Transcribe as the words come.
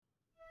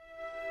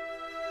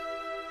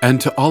And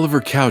to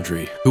Oliver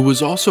Cowdery, who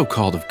was also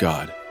called of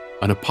God,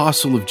 an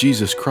apostle of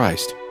Jesus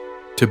Christ,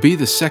 to be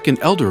the second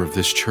elder of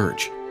this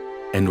church,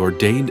 and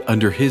ordained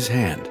under his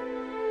hand.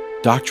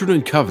 Doctrine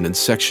and Covenants,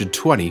 section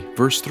 20,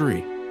 verse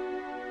 3.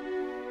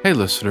 Hey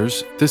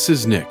listeners, this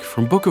is Nick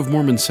from Book of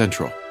Mormon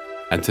Central,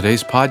 and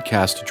today's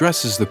podcast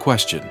addresses the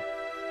question,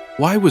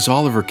 why was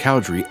Oliver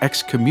Cowdery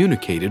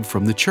excommunicated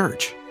from the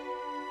church?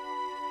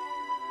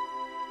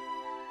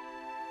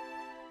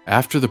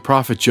 After the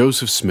prophet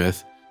Joseph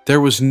Smith, there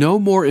was no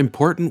more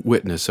important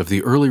witness of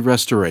the early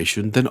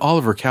restoration than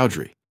Oliver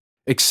Cowdery.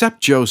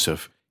 Except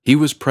Joseph, he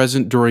was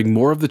present during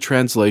more of the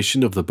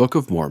translation of the Book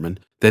of Mormon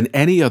than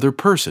any other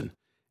person,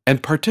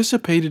 and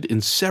participated in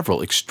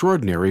several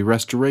extraordinary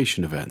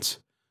restoration events.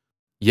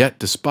 Yet,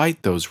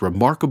 despite those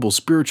remarkable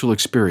spiritual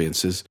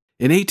experiences,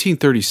 in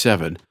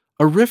 1837,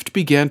 a rift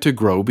began to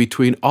grow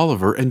between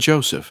Oliver and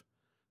Joseph.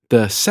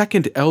 The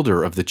second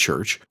elder of the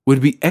church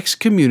would be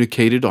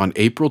excommunicated on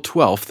April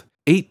 12,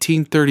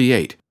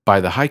 1838, by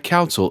the High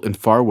Council in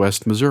Far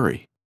West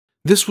Missouri.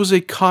 This was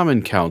a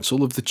common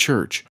council of the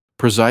church,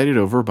 presided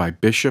over by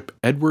Bishop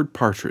Edward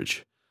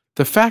Partridge.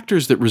 The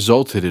factors that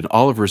resulted in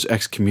Oliver's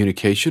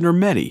excommunication are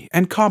many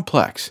and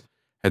complex,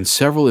 and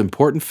several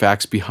important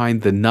facts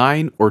behind the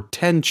 9 or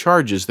 10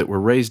 charges that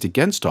were raised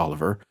against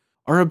Oliver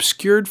are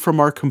obscured from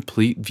our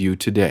complete view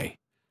today.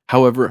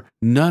 However,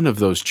 none of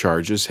those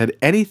charges had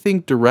anything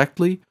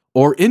directly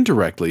or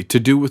indirectly to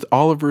do with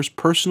Oliver's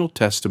personal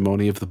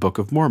testimony of the Book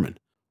of Mormon,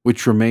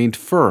 which remained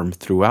firm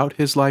throughout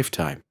his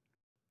lifetime.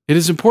 It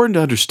is important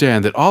to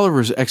understand that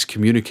Oliver's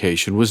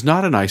excommunication was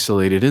not an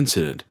isolated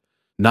incident.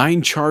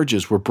 9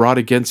 charges were brought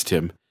against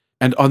him,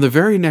 and on the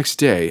very next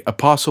day,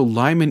 Apostle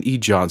Lyman E.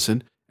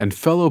 Johnson and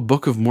fellow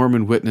Book of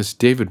Mormon witness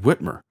David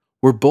Whitmer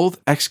were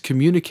both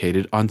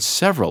excommunicated on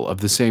several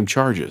of the same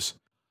charges.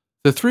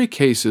 The 3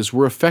 cases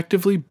were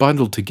effectively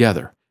bundled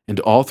together, and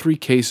all 3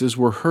 cases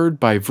were heard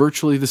by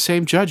virtually the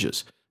same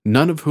judges,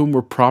 none of whom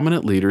were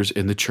prominent leaders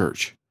in the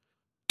church.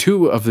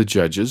 2 of the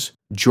judges,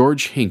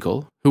 George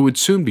Hinkle, who would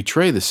soon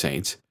betray the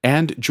saints,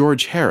 and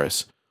George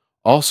Harris,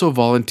 also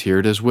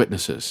volunteered as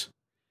witnesses.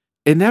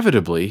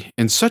 Inevitably,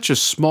 in such a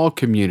small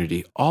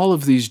community, all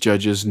of these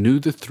judges knew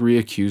the 3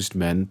 accused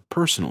men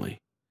personally.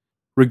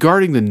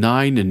 Regarding the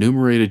 9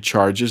 enumerated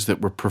charges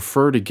that were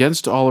preferred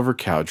against Oliver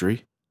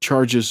Cowdery,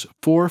 charges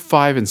 4,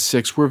 5, and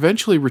 6 were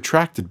eventually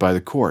retracted by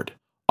the court.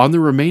 On the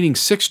remaining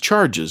 6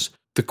 charges,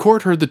 the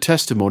court heard the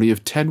testimony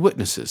of 10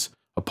 witnesses,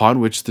 upon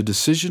which the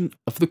decision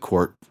of the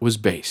court was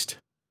based.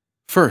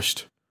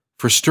 First,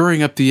 for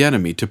stirring up the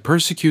enemy to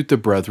persecute the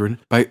brethren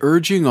by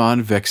urging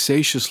on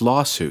vexatious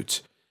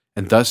lawsuits,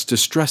 and thus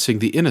distressing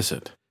the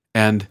innocent.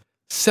 And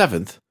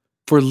 7th,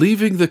 for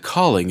leaving the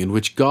calling in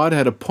which God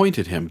had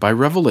appointed him by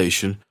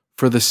revelation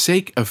for the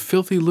sake of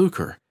filthy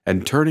lucre,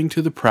 and turning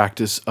to the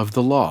practice of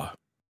the law.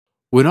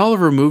 When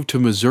Oliver moved to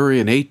Missouri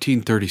in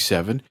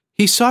 1837,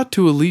 he sought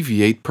to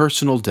alleviate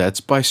personal debts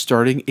by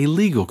starting a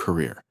legal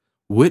career.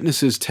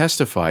 Witnesses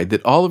testified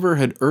that Oliver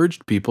had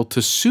urged people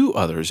to sue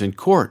others in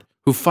court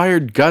who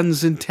fired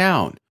guns in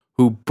town,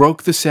 who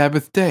broke the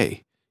Sabbath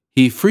day.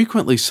 He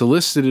frequently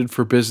solicited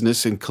for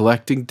business in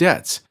collecting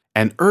debts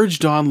and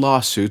urged on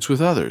lawsuits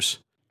with others.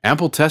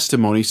 Ample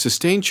testimony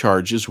sustained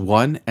charges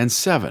 1 and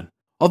 7,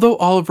 although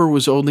Oliver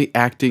was only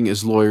acting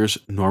as lawyers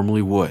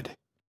normally would.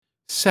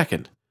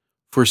 Second,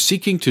 for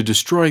seeking to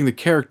destroying the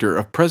character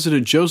of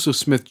President Joseph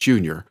Smith,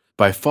 Jr.,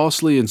 by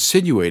falsely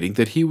insinuating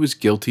that he was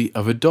guilty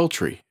of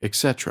adultery,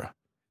 etc.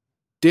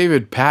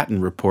 David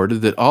Patton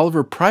reported that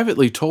Oliver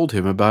privately told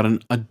him about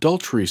an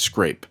adultery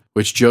scrape,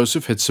 which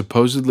Joseph had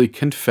supposedly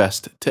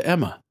confessed to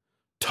Emma.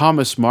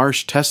 Thomas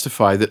Marsh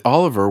testified that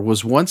Oliver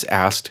was once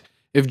asked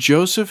if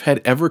Joseph had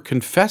ever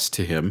confessed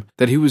to him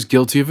that he was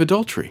guilty of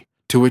adultery,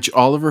 to which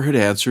Oliver had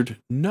answered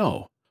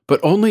no, but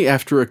only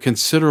after a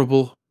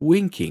considerable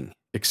winking,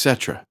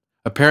 etc.,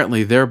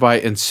 apparently thereby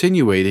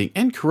insinuating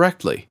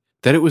incorrectly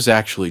that it was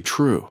actually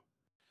true.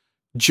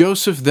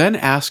 Joseph then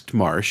asked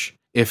Marsh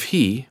if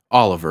he,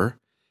 Oliver,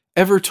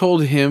 ever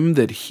told him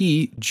that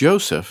he,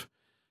 Joseph,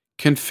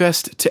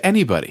 confessed to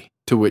anybody,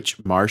 to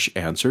which Marsh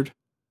answered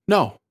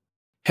no.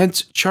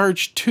 Hence,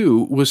 charge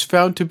 2 was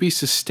found to be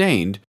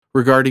sustained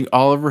regarding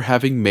Oliver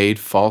having made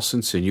false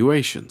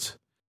insinuations.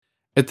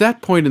 At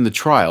that point in the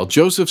trial,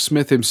 Joseph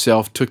Smith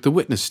himself took the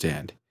witness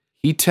stand.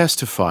 He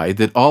testified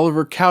that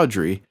Oliver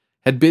Cowdery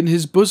had been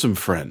his bosom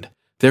friend,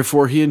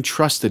 therefore he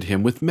entrusted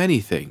him with many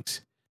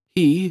things.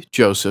 He,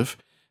 Joseph,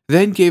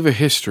 then gave a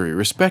history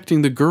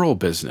respecting the girl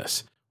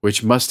business,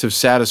 which must have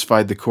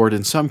satisfied the court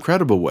in some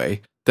credible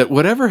way that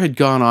whatever had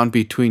gone on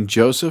between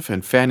Joseph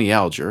and Fanny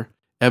Alger,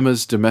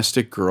 Emma's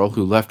domestic girl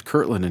who left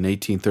Kirtland in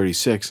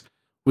 1836,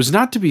 was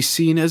not to be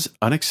seen as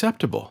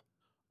unacceptable.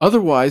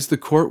 Otherwise, the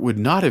court would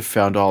not have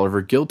found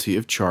Oliver guilty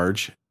of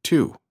charge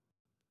 2.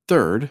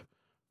 Third,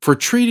 for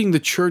treating the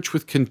church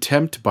with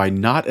contempt by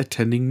not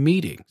attending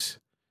meetings.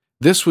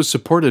 This was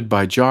supported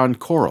by John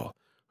Corrill,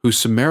 who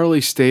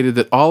summarily stated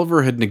that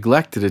Oliver had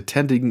neglected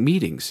attending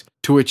meetings,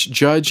 to which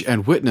judge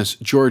and witness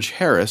George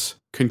Harris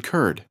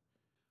concurred.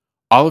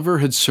 Oliver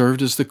had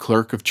served as the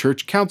clerk of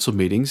church council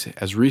meetings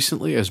as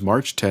recently as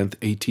March 10,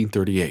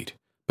 1838,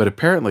 but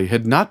apparently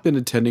had not been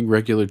attending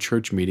regular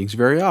church meetings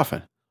very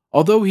often,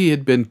 although he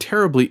had been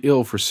terribly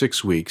ill for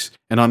 6 weeks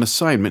and on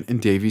assignment in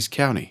Davies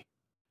County.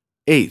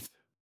 Eighth,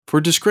 for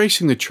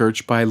disgracing the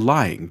church by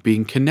lying,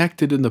 being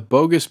connected in the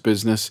bogus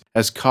business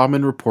as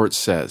common report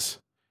says.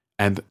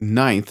 And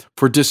ninth,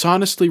 for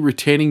dishonestly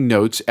retaining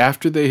notes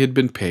after they had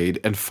been paid,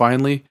 and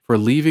finally, for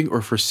leaving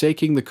or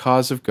forsaking the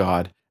cause of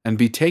God, and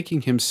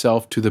betaking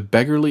himself to the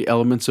beggarly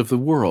elements of the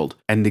world,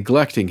 and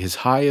neglecting his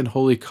high and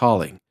holy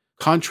calling,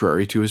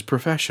 contrary to his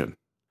profession.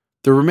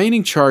 The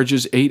remaining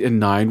charges 8 and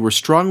 9 were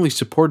strongly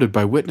supported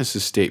by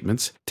witnesses'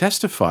 statements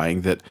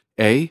testifying that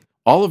a.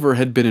 Oliver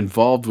had been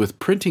involved with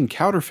printing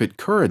counterfeit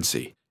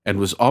currency and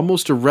was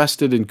almost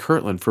arrested in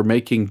Kirtland for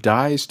making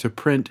dies to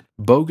print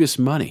bogus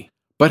money,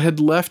 but had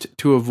left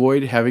to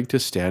avoid having to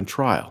stand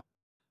trial.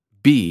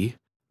 B.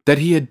 That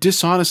he had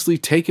dishonestly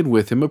taken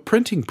with him a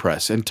printing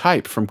press and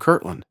type from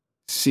Kirtland.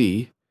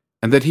 C.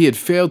 And that he had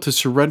failed to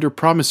surrender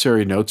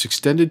promissory notes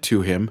extended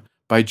to him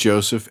by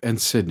Joseph and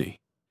Sidney.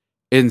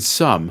 In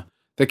sum,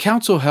 the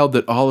council held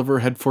that Oliver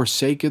had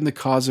forsaken the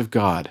cause of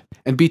God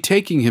and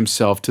betaking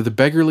himself to the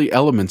beggarly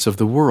elements of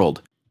the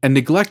world and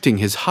neglecting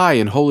his high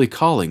and holy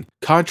calling,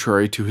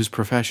 contrary to his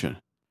profession.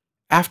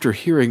 After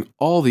hearing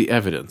all the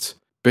evidence,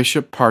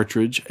 Bishop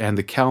Partridge and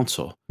the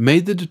council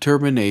made the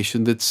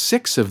determination that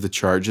 6 of the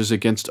charges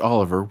against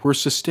Oliver were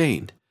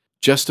sustained,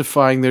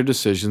 justifying their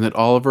decision that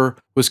Oliver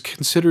was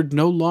considered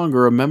no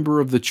longer a member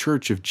of the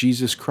Church of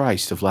Jesus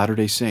Christ of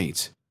Latter-day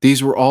Saints.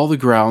 These were all the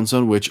grounds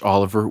on which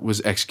Oliver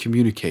was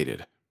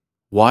excommunicated.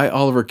 Why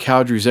Oliver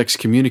Cowdery's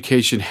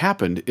excommunication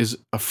happened is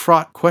a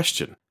fraught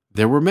question.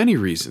 There were many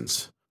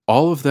reasons,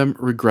 all of them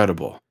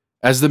regrettable.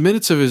 As the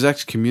minutes of his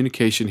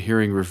excommunication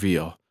hearing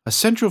reveal, a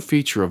central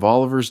feature of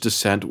Oliver's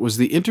dissent was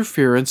the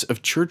interference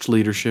of church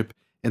leadership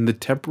in the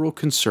temporal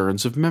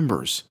concerns of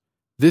members.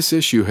 This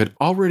issue had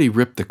already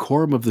ripped the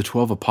quorum of the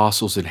 12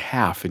 apostles in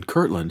half in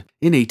Kirtland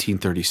in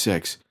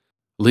 1836,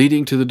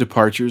 leading to the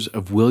departures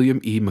of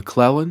William E.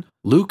 McClellan,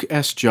 Luke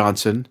S.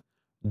 Johnson,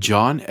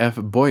 John F.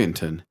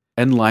 Boynton,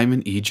 and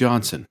Lyman E.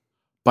 Johnson.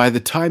 By the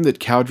time that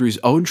Cowdery's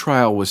own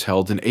trial was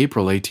held in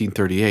April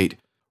 1838,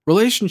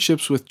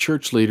 relationships with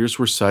church leaders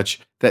were such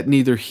that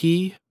neither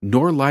he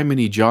nor Lyman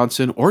E.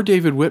 Johnson or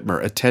David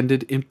Whitmer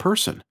attended in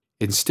person.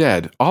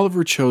 Instead,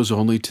 Oliver chose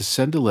only to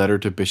send a letter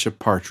to Bishop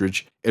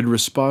Partridge in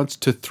response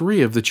to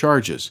 3 of the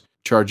charges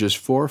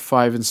 4,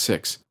 5, and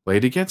 6,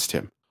 laid against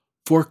him,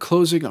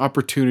 foreclosing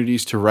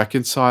opportunities to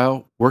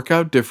reconcile, work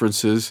out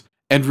differences,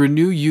 and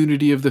renew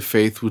unity of the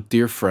faith with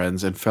dear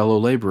friends and fellow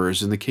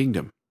laborers in the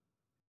kingdom.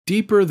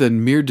 Deeper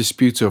than mere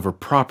disputes over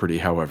property,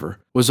 however,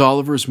 was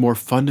Oliver's more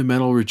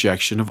fundamental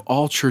rejection of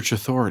all church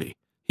authority.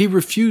 He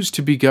refused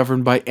to be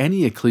governed by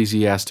any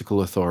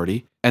ecclesiastical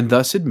authority and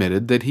thus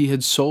admitted that he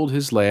had sold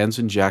his lands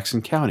in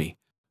Jackson County,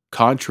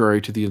 contrary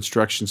to the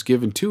instructions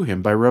given to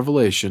him by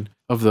revelation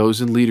of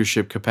those in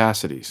leadership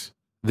capacities.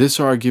 This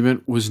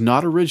argument was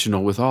not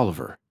original with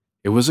Oliver.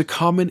 It was a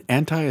common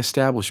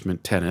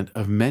anti-establishment tenet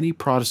of many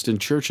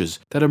Protestant churches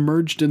that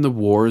emerged in the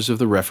wars of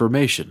the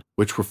Reformation,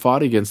 which were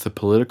fought against the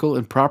political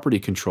and property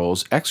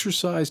controls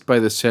exercised by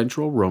the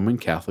Central Roman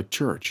Catholic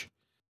Church.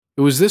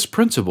 It was this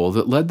principle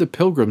that led the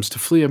Pilgrims to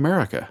flee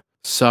America,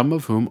 some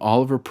of whom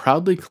Oliver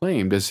proudly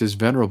claimed as his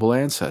venerable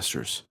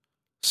ancestors.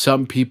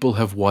 Some people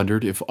have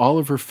wondered if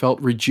Oliver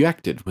felt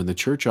rejected when the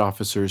church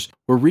officers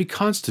were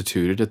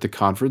reconstituted at the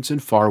conference in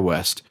Far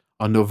West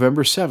on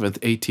November 7,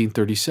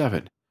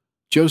 1837.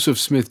 Joseph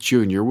Smith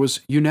Jr.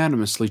 was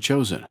unanimously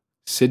chosen.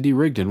 Sidney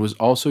Rigdon was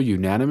also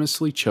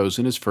unanimously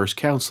chosen as first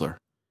counselor.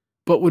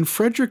 But when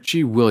Frederick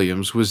G.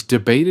 Williams was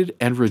debated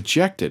and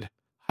rejected,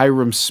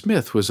 Hyrum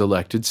Smith was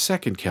elected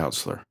second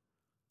counselor.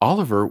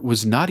 Oliver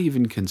was not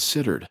even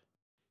considered.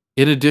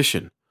 In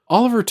addition,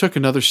 Oliver took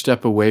another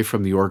step away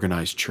from the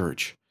organized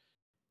church.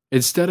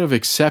 Instead of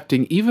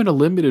accepting even a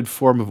limited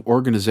form of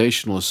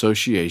organizational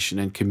association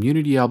and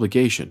community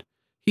obligation,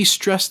 he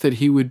stressed that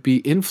he would be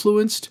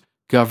influenced,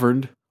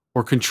 governed,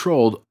 or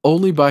controlled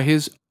only by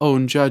his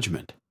own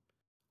judgment.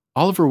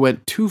 Oliver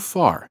went too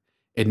far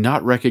in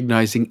not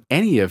recognizing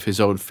any of his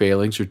own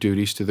failings or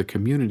duties to the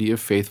community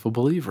of faithful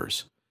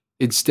believers.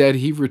 Instead,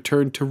 he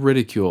returned to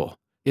ridicule,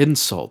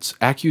 insults,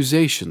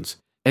 accusations,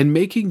 and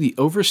making the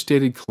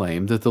overstated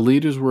claim that the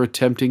leaders were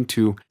attempting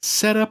to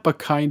set up a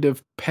kind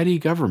of petty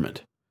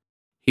government.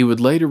 He would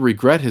later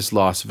regret his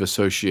loss of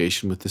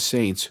association with the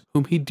saints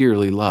whom he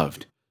dearly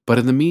loved, but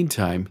in the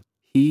meantime,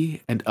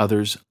 he and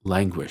others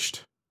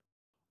languished.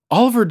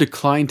 Oliver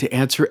declined to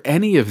answer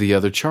any of the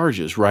other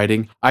charges,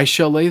 writing, "I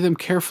shall lay them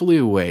carefully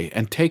away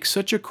and take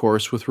such a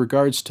course with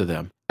regards to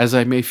them as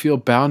I may feel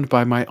bound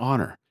by my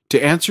honor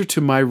to answer to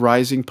my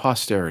rising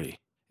posterity."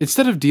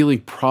 Instead of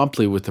dealing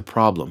promptly with the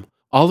problem,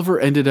 Oliver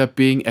ended up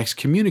being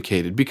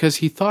excommunicated because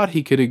he thought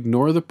he could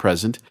ignore the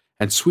present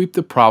and sweep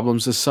the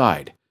problems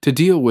aside to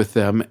deal with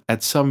them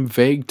at some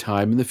vague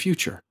time in the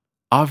future.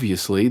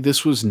 Obviously,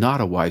 this was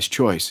not a wise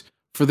choice,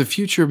 for the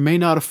future may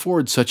not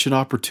afford such an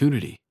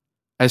opportunity.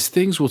 As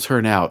things will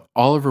turn out,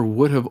 Oliver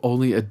would have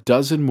only a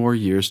dozen more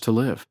years to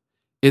live.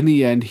 In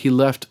the end, he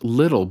left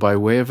little by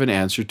way of an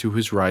answer to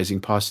his rising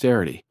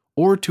posterity,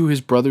 or to his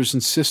brothers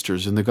and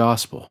sisters in the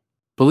gospel.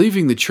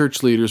 Believing the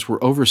church leaders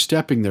were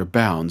overstepping their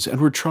bounds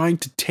and were trying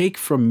to take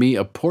from me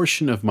a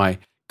portion of my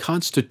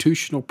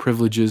constitutional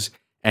privileges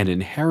and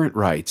inherent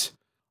rights,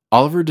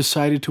 Oliver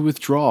decided to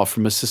withdraw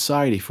from a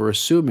society for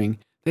assuming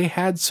they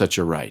had such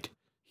a right.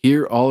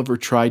 Here Oliver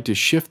tried to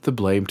shift the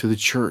blame to the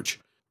church,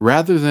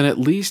 rather than at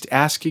least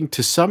asking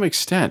to some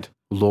extent,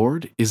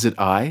 "Lord, is it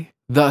I?"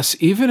 Thus,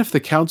 even if the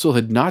council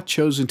had not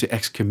chosen to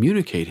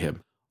excommunicate him,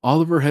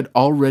 Oliver had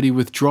already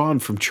withdrawn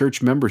from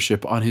church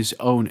membership on his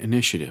own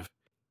initiative.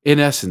 In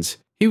essence,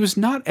 he was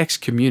not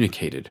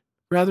excommunicated,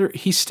 rather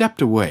he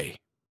stepped away.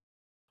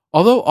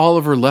 Although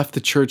Oliver left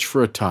the church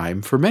for a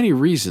time, for many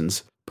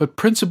reasons, but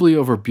principally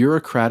over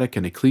bureaucratic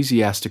and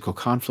ecclesiastical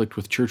conflict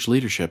with church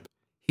leadership,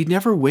 he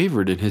never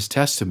wavered in his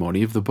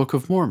testimony of the Book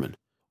of Mormon,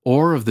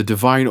 or of the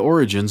divine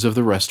origins of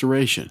the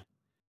Restoration.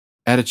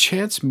 At a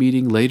chance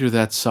meeting later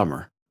that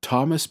summer,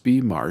 Thomas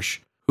B.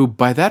 Marsh, who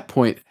by that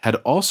point had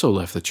also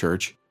left the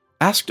church,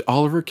 asked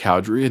Oliver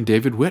Cowdery and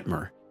David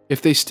Whitmer if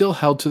they still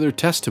held to their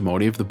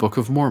testimony of the Book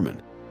of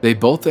Mormon. They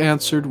both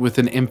answered with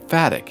an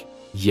emphatic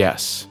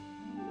yes.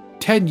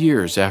 10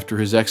 years after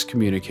his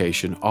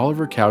excommunication,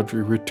 Oliver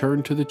Cowdery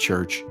returned to the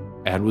church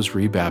and was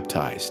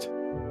rebaptized.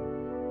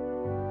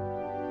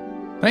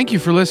 Thank you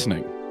for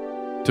listening.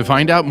 To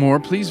find out more,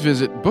 please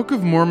visit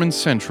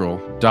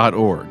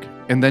bookofmormoncentral.org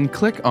and then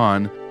click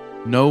on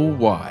Know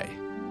Why.